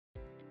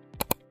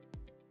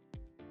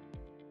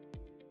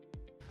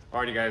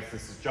Alrighty guys,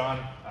 this is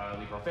John,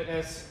 Libro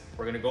Fitness.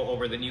 We're gonna go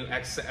over the new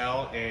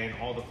XL and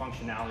all the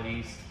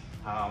functionalities,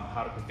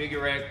 how to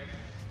configure it,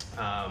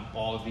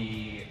 all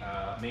the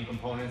main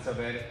components of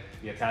it,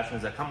 the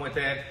attachments that come with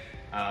it,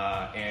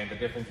 and the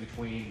difference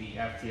between the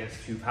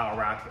FTS2 Power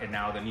Rack and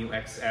now the new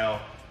XL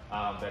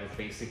that is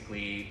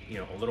basically,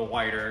 a little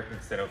wider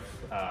instead of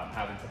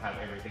having to have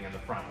everything in the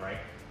front, right?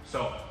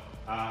 So,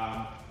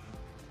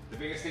 the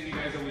biggest thing, you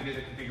guys, that we did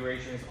the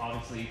configuration is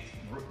obviously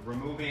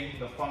removing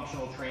the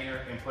functional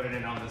trainer and putting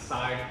it on the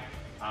side.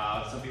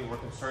 Some people were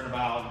concerned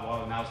about,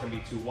 well, now it's gonna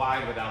be too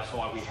wide, but that's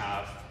why we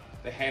have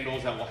the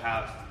handles that will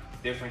have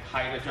different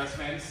height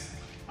adjustments.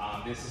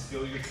 This is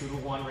still your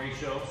 2-to-1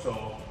 ratio,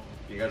 so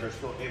you guys are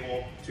still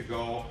able to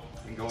go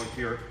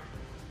into your,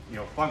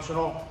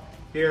 functional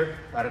here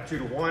at a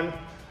 2-to-1.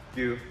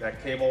 Do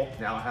that cable.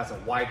 Now it has a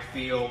wide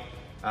feel,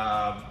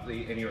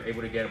 and you're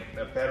able to get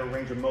a better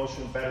range of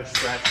motion, better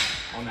stretch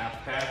on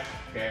that peg.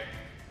 Okay,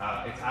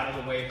 it's out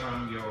of the way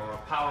from your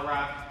power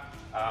rack.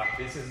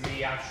 This is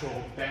the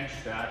actual bench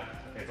that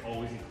is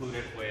always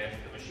included with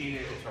the machine.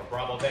 It's our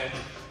Bravo bench.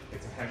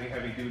 It's a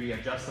heavy duty,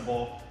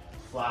 adjustable,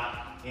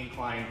 flat,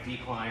 incline,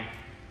 decline,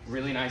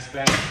 really nice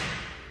bench.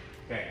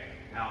 Okay,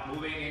 now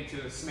moving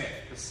into the Smith.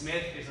 The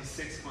Smith is a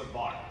 6-foot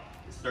bar.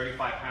 It's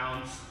 35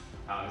 pounds.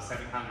 It's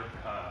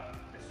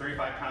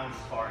 35 pounds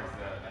as far as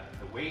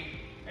the weight,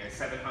 and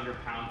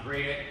 700 pounds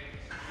rated.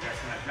 You guys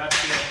can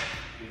adjust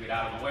it, leave it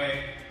out of the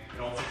way. It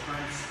also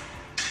turns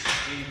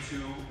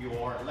into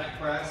your leg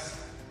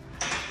press.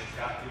 It's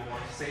got your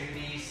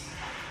safeties,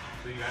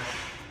 so you guys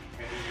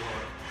can do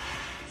your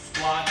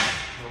squat,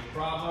 no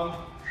problem.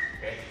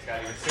 Okay, it's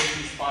got your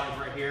safety spotters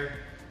right here.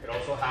 It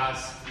also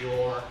has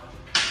your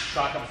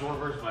shock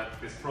absorbers, but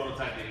this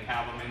prototype didn't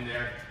have them in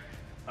there.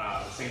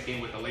 The same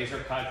thing with the laser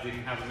cuts,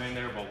 didn't have them in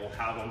there, but we'll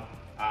have them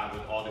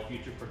with all the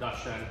future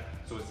production,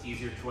 so it's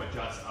easier to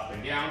adjust up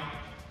and down.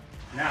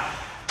 Now,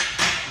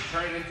 to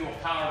turn it into a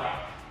power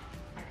rack,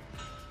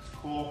 it's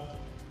cool.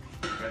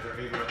 You guys are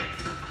able to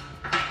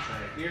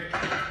turn it here.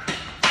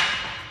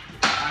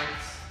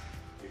 Heights.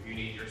 If you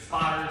need your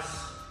spotters,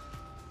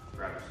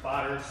 grab your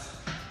spotters.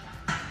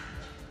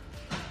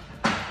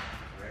 All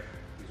right.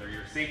 These are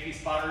your safety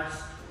spotters,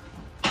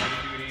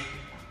 heavy duty.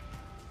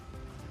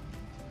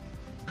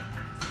 All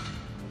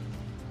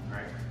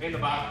right. In the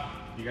bottom,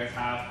 you guys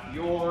have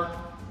your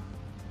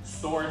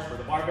storage for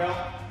the barbell.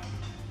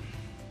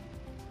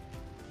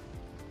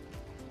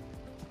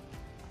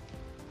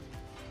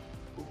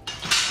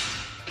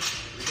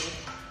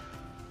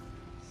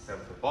 Set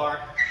up the bar.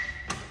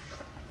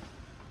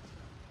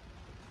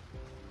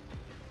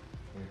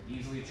 It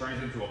easily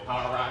turns into a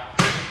power rack,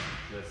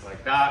 just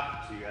like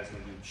that. So you guys can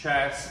do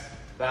chest,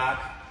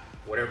 back,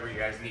 whatever you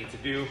guys need to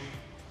do.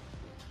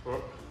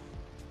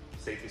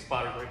 Safety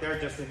spotter right there,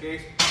 just in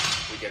case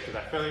we get to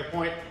that failure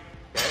point.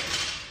 Okay,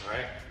 all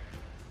right.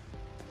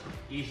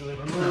 Easily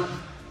remove,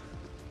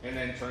 and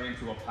then turn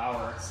into a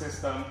power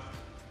system.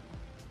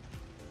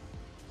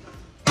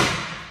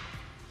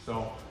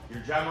 So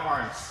your jammer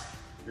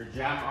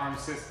arm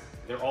system,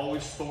 they're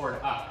always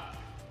stored up.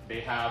 They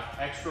have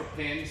extra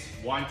pins,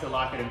 one to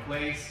lock it in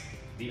place.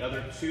 The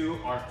other two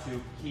are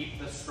to keep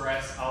the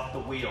stress off the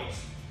wheels.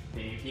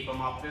 And you keep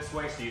them up this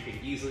way so you can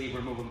easily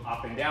remove them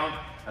up and down.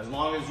 As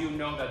long as you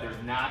know that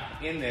they're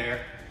not in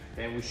there,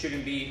 then we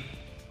shouldn't be,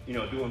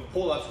 doing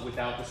pull-ups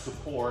without the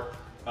support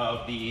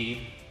of the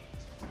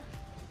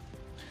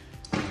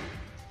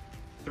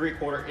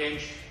 3/4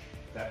 inch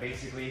that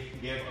basically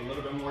give a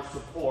little bit more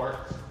support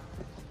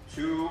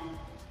to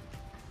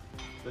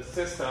the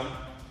system,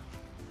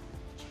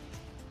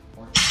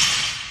 or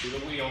to the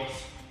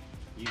wheels.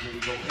 Easily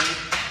go in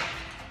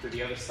to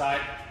the other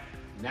side.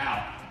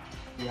 Now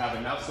you have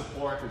enough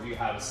support because you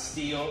have a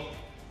steel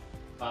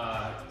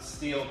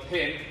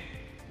pin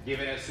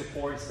giving it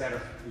support instead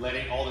of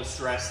letting all the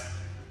stress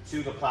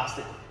to the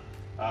plastic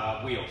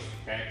wheels.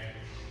 Okay.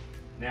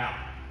 Now,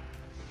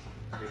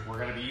 if we're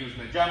going to be using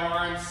the jammer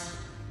arms,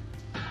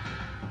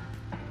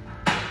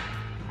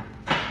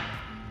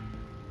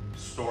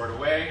 stored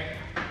away.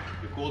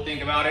 The cool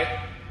thing about it,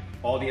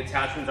 all the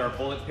attachments are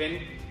bullet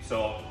pin,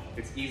 so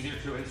it's easier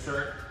to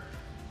insert.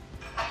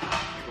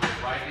 It goes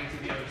right into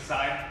the other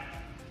side.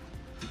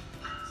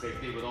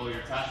 Safety with all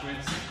your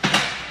attachments.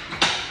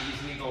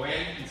 Easily go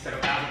in instead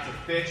of having to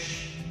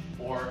fish,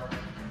 or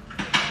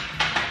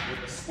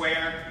with a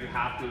square, you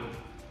have to,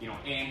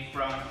 aim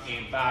front,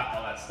 aim back,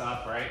 all that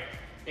stuff, right?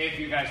 If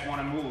you guys want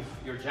to move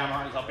your jammer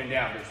arms up and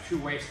down, there's 2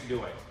 ways to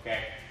do it,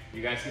 okay?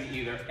 You guys can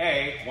either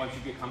once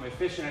you become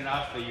efficient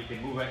enough that you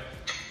can move it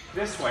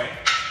this way,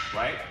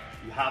 right?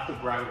 You have to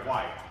grab it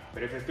wide.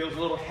 But if it feels a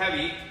little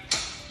heavy,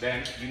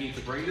 then you need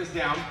to bring this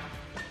down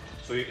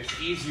so it's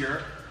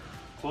easier,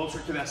 closer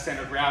to that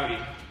center of gravity,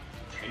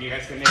 and you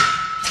guys can make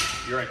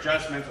your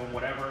adjustments on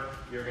whatever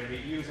you're going to be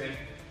using,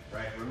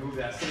 right? Remove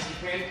that safety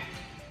pin,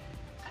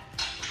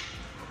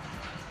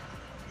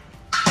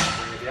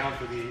 bring it down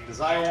to the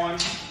desired one,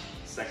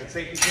 second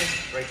safety pin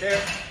right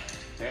there,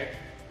 okay?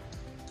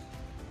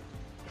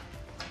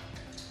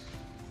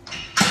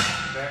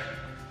 Okay.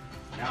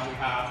 Now we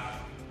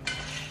have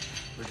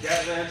for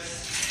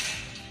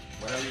deadlifts,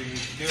 whatever you need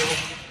to do.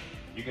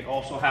 You can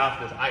also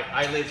have this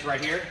eyelids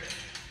right here.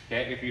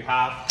 Okay, if you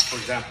have, for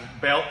example,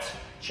 belt,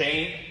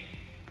 chain,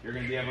 you're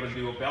gonna be able to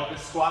do a belted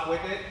squat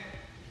with it,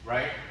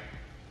 right?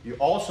 You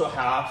also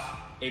have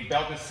a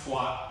belted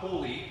squat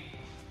pulley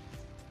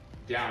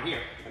down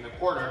here in the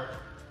corner.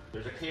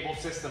 There's a cable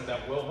system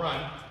that will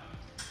run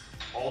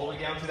all the way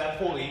down to that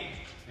pulley,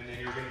 and then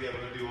you're gonna be able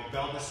to do a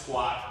belted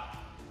squat,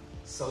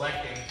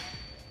 selecting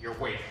your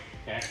weight,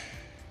 okay?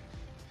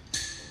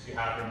 You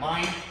have your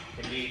mind,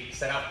 can be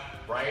set up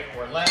right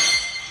or left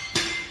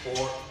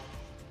for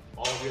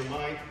all of your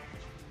mind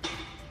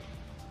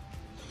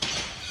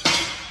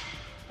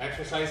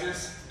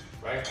exercises,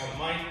 right, on the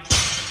mind,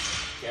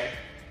 okay?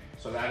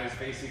 So that is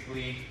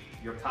basically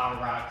your power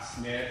rack,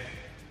 Smith,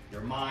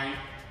 your mind.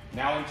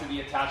 Now into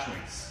the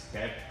attachments,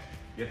 okay?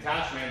 The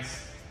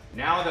attachments,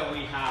 now that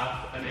we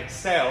have an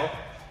XL,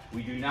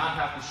 we do not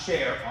have to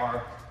share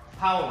our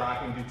power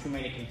rack and do too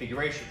many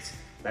configurations.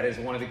 That is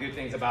one of the good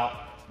things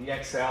about the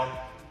XL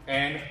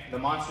and the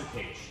Monster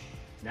Cage.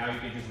 Now you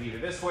can just leave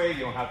it this way.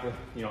 You don't have to,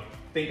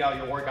 think out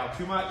your workout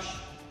too much.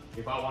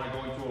 If I want to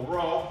go into a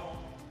row,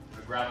 I'm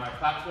gonna grab my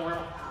platform,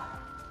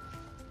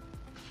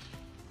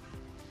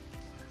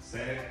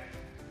 set it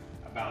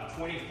about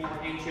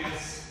 24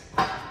 inches.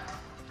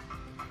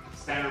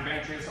 Standard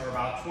benches are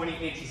about 20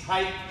 inches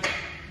height.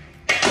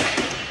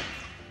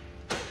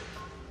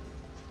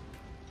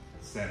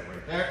 Set it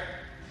right there.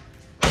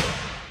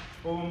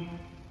 Boom.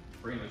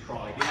 Bring the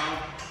trolley down.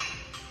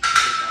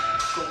 Get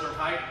that shoulder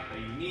height that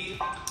you need.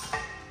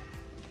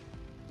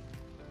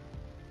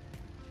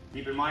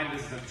 Keep in mind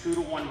this is a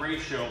 2-to-1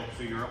 ratio,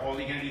 so you're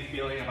only going to be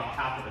feeling about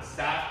half of the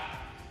stack.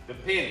 The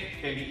pin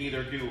can be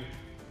either do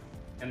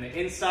on the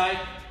inside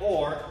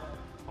or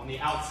on the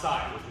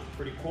outside, which is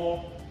pretty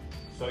cool.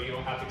 So you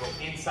don't have to go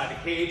inside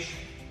the cage.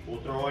 We'll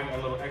throw in a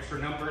little extra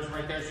numbers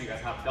right there, so you guys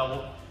have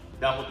double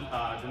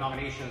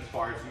denomination as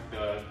far as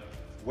the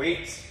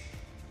weights.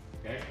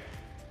 Okay.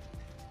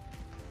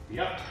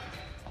 Yep.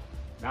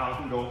 Now I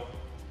can go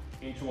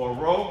into a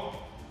row,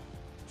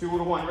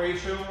 2-to-1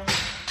 ratio,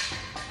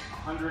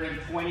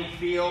 120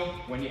 feel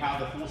when you have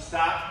the full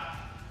stack.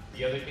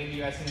 The other thing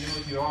you guys can do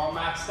if you are all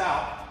maxed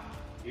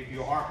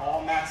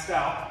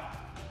out,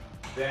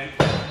 then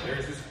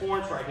there's this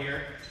horns right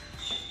here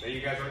that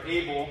you guys are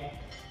able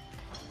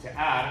to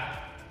add.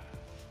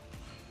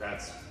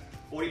 That's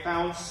 40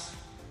 pounds,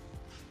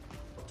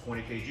 or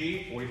 20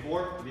 kg,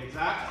 44 to be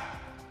exact.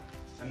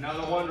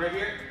 Another one right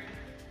here,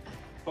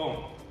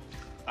 boom.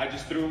 I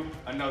just threw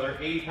another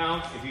 80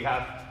 pounds. If you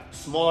have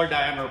smaller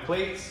diameter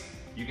plates,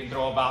 you can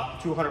throw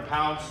about 200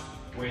 pounds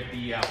with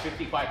the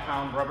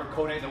 55-pound rubber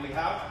coated that we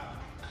have.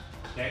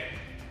 Okay,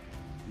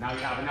 now you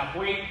have enough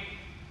weight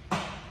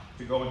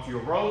to go into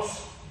your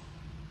rows.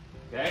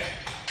 Okay,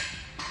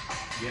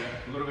 get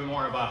a little bit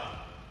more of a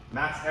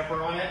max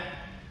effort on it.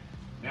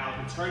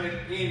 Now to turn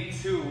it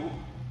into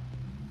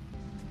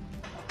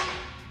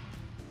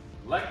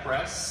leg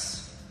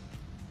press,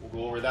 we'll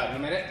go over that in a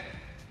minute.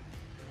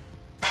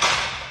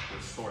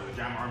 Let's store the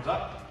jam arms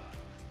up.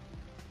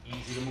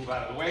 Easy to move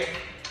out of the way.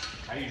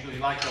 I usually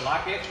like to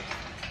lock it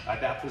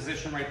at that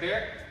position right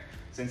there.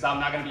 Since I'm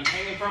not going to be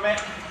hanging from it,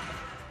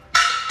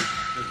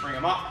 just bring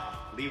them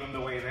up, leave them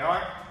the way they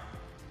are.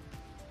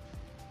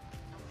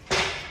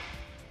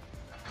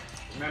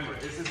 Remember,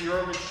 this is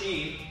your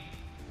machine,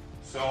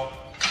 so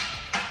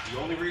the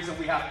only reason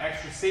we have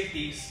extra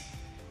safeties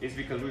is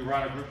because we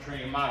run a group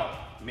training model.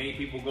 Many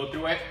people go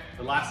through it.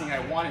 The last thing I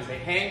want is they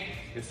hang,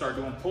 they start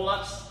doing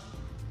pull-ups,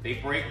 they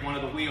break one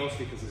of the wheels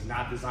because it's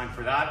not designed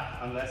for that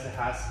unless it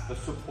has the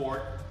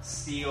support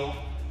steel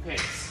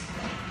pins.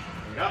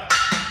 Bring it up,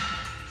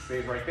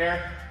 stays right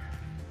there.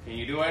 Can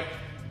you do it?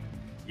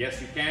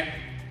 Yes, you can.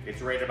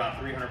 It's rated about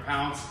 300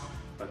 pounds,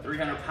 but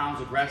 300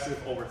 pounds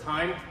aggressive over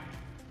time,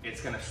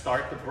 it's gonna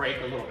start to break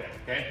a little bit,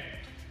 okay?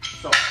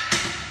 So,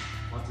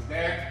 once it's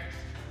there,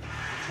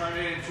 turn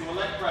it into a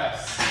leg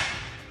press.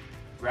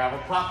 Grab a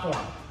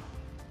platform.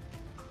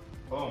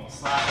 Boom,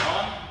 slide it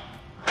on.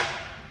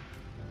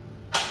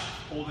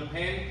 Hold the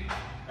pin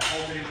that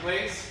holds it in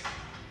place.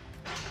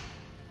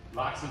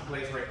 Locks in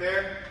place right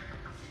there.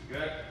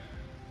 Good.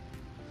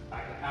 I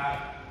can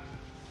add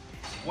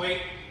some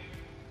weight.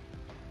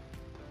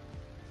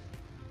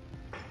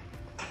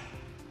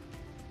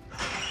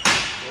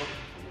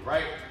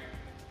 Right.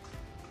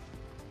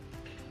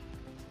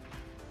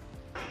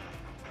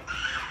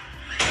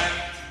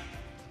 Left.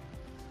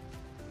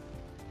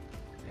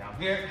 Down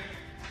here.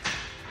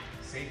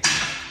 Safeties.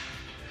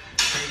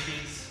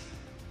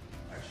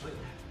 Actually,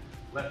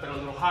 left it a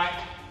little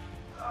high.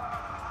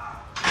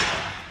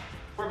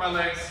 For my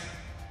legs.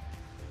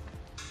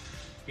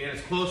 Get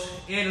as close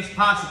in as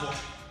possible.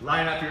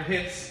 Line up your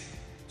hips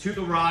to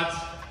the rods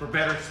for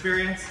better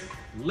experience.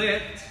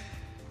 Lift,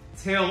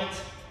 tilt,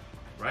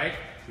 right?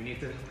 We need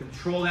to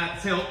control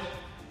that tilt.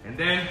 And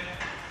then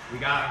we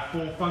got a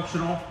full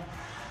functional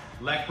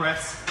leg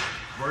press,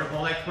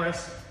 vertical leg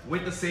press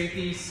with the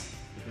safeties.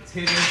 If it's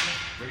hidden,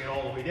 bring it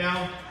all the way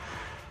down.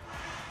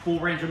 Full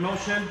range of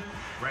motion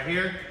right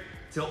here.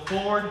 Tilt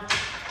forward,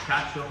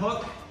 attach the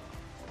hook.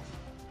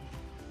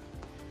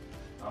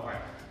 All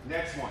right,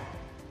 next one,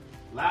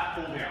 lat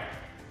pull down.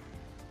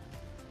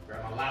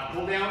 Grab my lat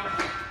pull down.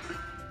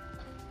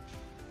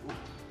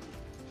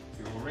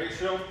 To a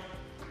ratio.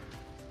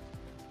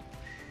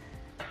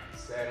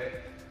 Set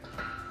it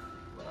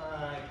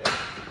right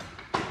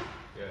there.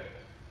 Good.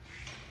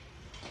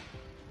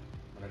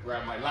 I'm gonna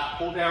grab my lat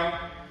pull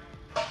down.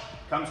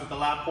 Comes with the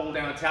lat pull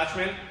down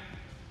attachment.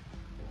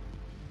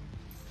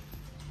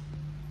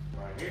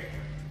 Right here.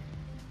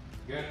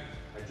 Good.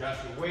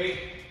 Adjust your weight.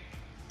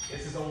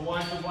 This is a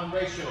 1-to-1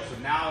 ratio, so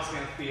now it's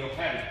gonna feel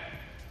heavy.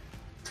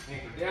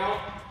 Anchor down,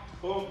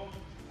 boom,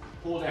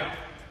 pull down.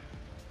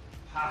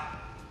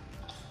 Ha.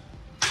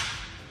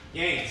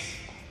 Gains.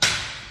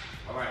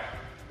 All right,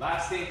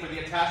 last thing for the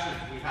attachment,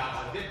 we have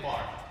our dip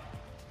bar.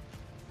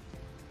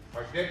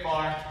 Our dip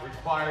bar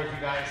requires you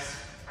guys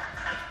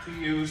to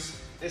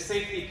use a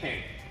safety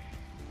pin.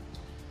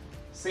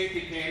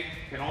 Safety pin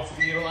can also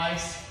be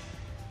utilized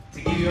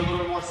to give you a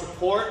little more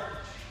support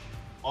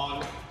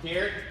on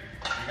here.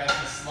 You guys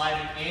can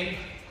slide it in,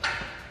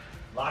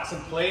 locks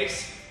in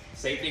place.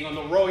 Same thing on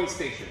the rowing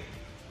station.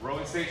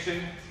 Rowing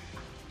station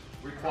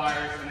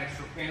requires an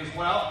extra pin as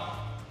well.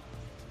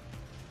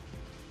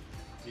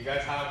 You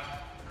guys have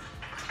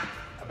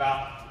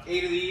about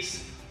 8 of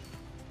these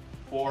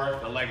for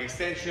the leg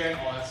extension,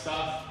 all that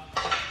stuff.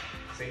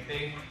 Same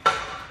thing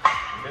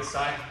on this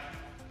side.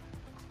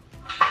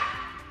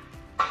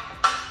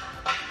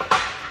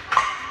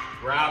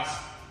 Grabs,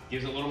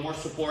 gives a little more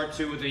support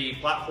to the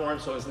platform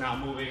so it's not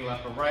moving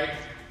left or right,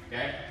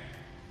 okay?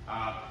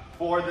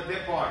 For the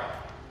dip bar.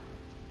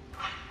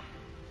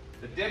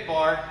 The dip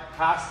bar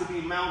has to be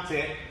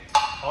mounted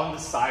on the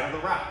side of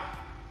the rack.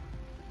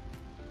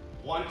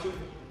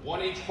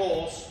 1-inch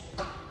holes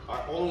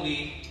are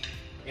only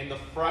in the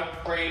front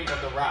frame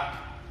of the rack.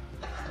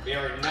 They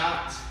are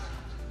not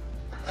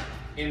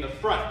in the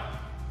front.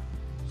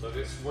 So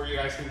this is where you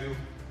guys can do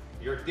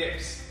your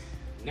dips.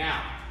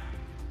 Now,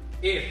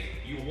 if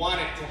you want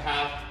it to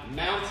have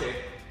mounted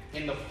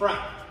in the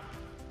front,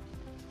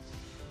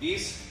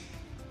 these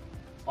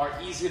are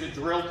easy to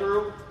drill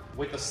through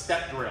with a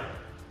step drill.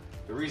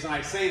 The reason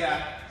I say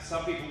that,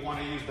 some people want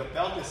to use the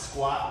belted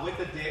squat with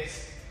the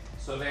dips,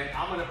 so then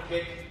I'm going to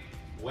pick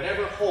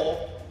whatever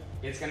hole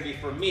it's going to be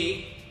for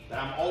me that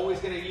I'm always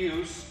going to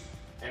use,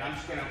 and I'm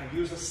just going to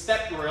use a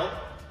step drill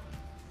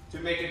to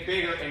make it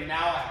bigger, and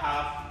now I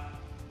have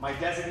my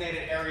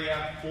designated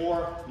area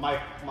for my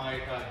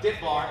dip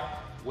bar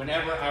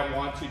whenever I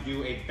want to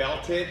do a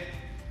belted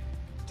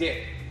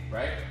dip,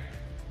 right?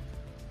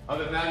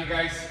 Other than that, you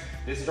guys,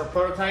 this is our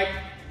prototype.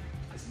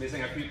 It's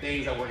missing a few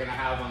things that we're gonna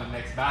have on the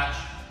next batch.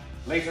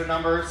 Laser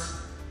numbers.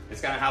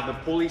 It's gonna have the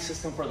pulley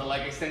system for the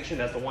leg extension.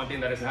 That's the one thing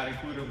that is not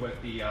included with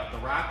the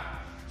rack.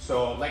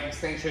 So leg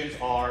extensions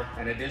are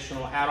an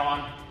additional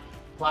add-on.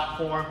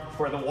 Platform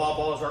for the wall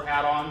balls are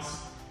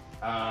add-ons.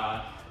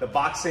 The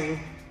boxing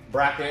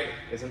bracket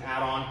is an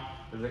add-on.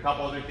 There's a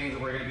couple other things that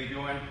we're gonna be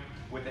doing.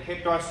 With the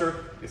hip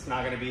thruster, it's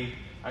not gonna be,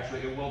 actually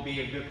it will be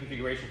a good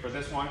configuration for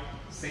this one.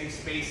 Same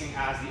spacing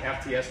as the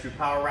FTS2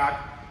 power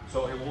rack.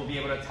 So it will be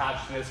able to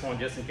attach to this one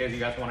just in case you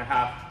guys wanna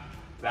have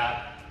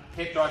that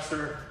hip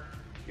thruster,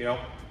 you know,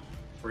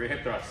 for your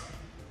hip thrust.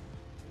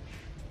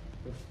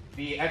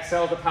 The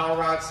XL, the power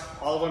racks,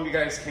 all of them you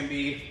guys can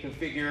be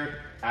configured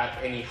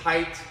at any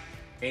height,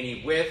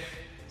 any width.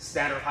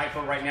 Standard height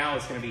for right now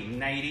is gonna be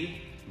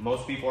 90.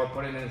 Most people are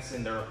putting this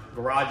in their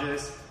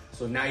garages.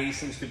 So 90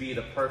 seems to be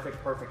the perfect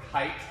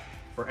height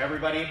for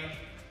everybody.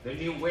 The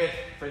new width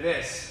for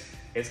this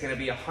is gonna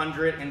be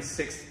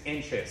 106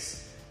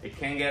 inches. It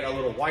can get a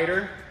little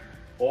wider,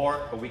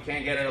 but we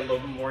can get it a little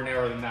bit more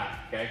narrow than that,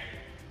 okay?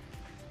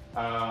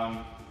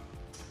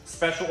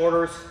 Special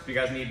orders, if you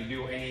guys need to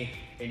do any,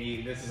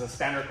 this is a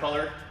standard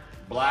color,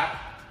 black,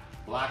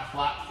 flat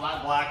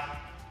black,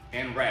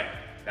 and red.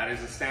 That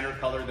is a standard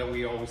color that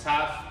we always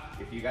have.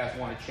 If you guys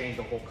want to change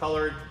the whole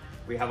color,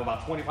 we have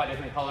about 25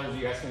 different colors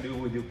you guys can do.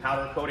 We do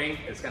powder coating.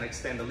 It's gonna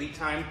extend the lead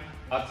time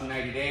up to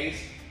 90 days,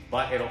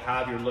 but it'll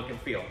have your look and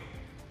feel.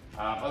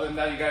 Other than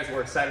that, you guys,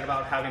 we're excited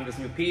about having this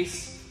new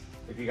piece.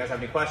 If you guys have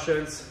any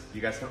questions,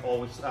 you guys can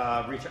always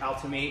reach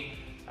out to me.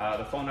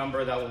 The phone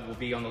number that will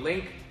be on the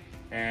link,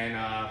 and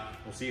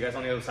we'll see you guys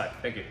on the other side.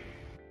 Thank you.